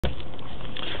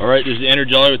Alright, this is Andrew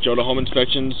Jelly with Joda Home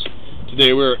Inspections.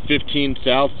 Today we're at 15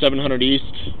 South, 700 East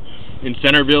in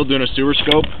Centerville doing a sewer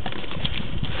scope.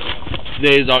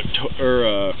 Today is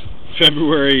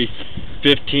February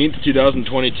 15th,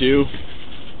 2022.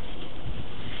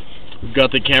 We've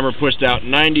got the camera pushed out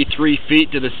 93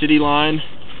 feet to the city line.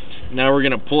 Now we're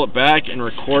going to pull it back and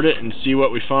record it and see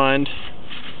what we find.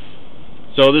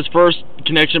 So this first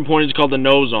connection point is called the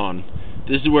nose on.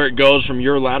 This is where it goes from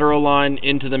your lateral line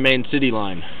into the main city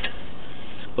line.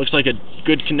 Looks like a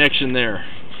good connection there.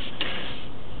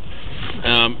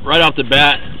 Right off the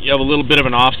bat, you have a little bit of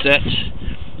an offset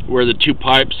where the two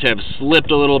pipes have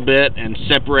slipped a little bit and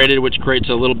separated, which creates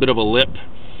a little bit of a lip.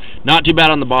 Not too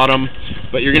bad on the bottom,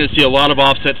 but you're going to see a lot of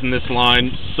offsets in this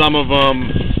line. Some of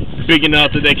them big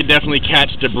enough that they could definitely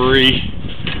catch debris.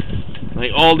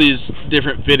 Like all these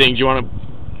different fittings, you want to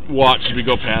watch as we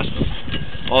go past them.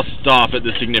 I'll stop at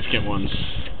the significant ones.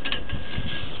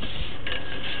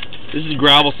 This is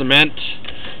gravel cement.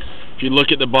 If you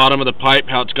look at the bottom of the pipe,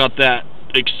 how it's got that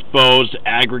exposed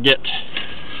aggregate,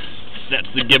 that's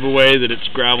the giveaway that it's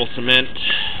gravel cement.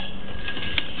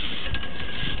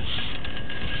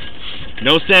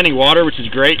 No standing water, which is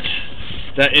great.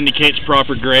 That indicates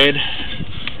proper grade.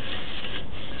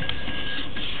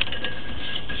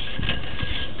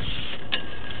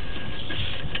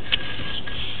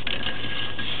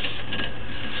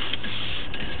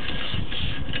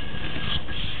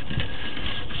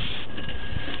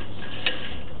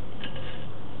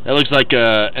 That looks like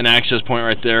an access point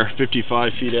right there,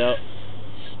 55 feet out.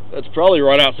 That's probably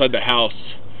right outside the house,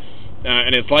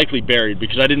 and it's likely buried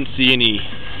because I didn't see any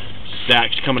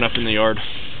stacks coming up in the yard.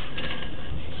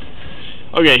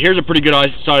 Okay, here's a pretty good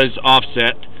size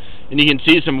offset, and you can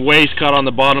see some waste caught on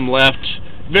the bottom left.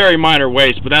 Very minor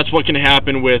waste, but that's what can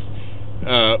happen with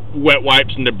wet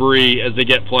wipes and debris as they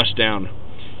get flushed down.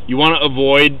 You want to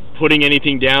avoid putting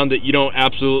anything down that you don't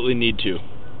absolutely need to.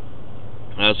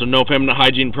 So no feminine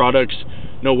hygiene products,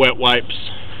 no wet wipes.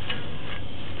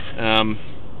 The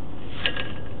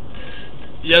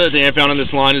other thing I found on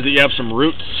this line is that you have some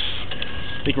roots.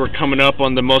 I think we're coming up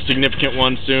on the most significant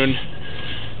one soon.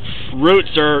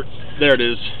 Roots are, there it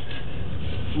is.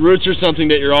 Roots are something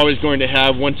that you're always going to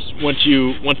have once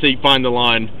they find the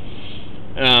line.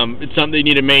 It's something you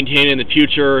need to maintain in the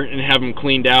future and have them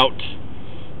cleaned out.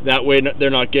 That way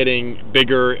they're not getting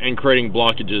bigger and creating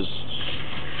blockages.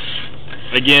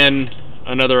 Again,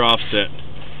 another offset.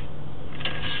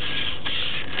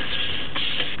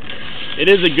 It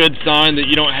is a good sign that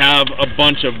you don't have a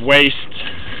bunch of waste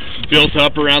built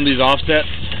up around these offsets.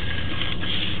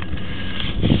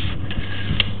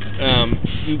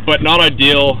 But not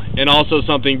ideal, and also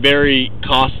something very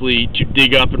costly to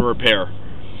dig up and repair.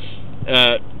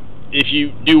 If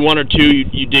you do one or two,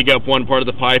 you dig up one part of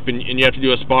the pipe and you have to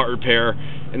do a spot repair,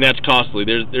 and that's costly.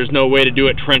 There's no way to do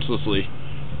it trenchlessly.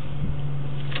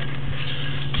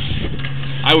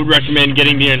 I would recommend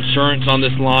getting the insurance on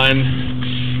this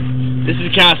line. This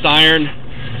is cast iron.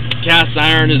 Cast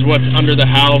iron is what's under the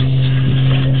house.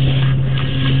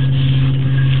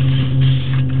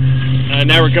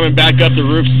 Now we're coming back up the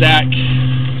roof stack.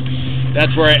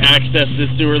 That's where I access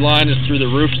this sewer line, is through the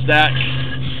roof stack.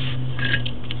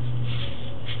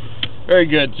 Very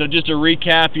good. So just a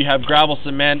recap, you have gravel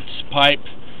cement pipe,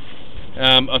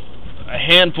 a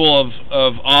handful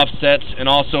of offsets, and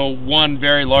also one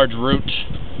very large root.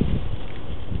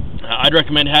 I'd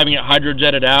recommend having it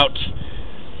hydrojetted out.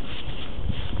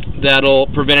 That'll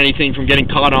prevent anything from getting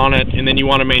caught on it, and then you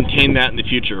want to maintain that in the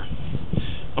future.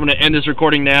 I'm going to end this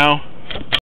recording now.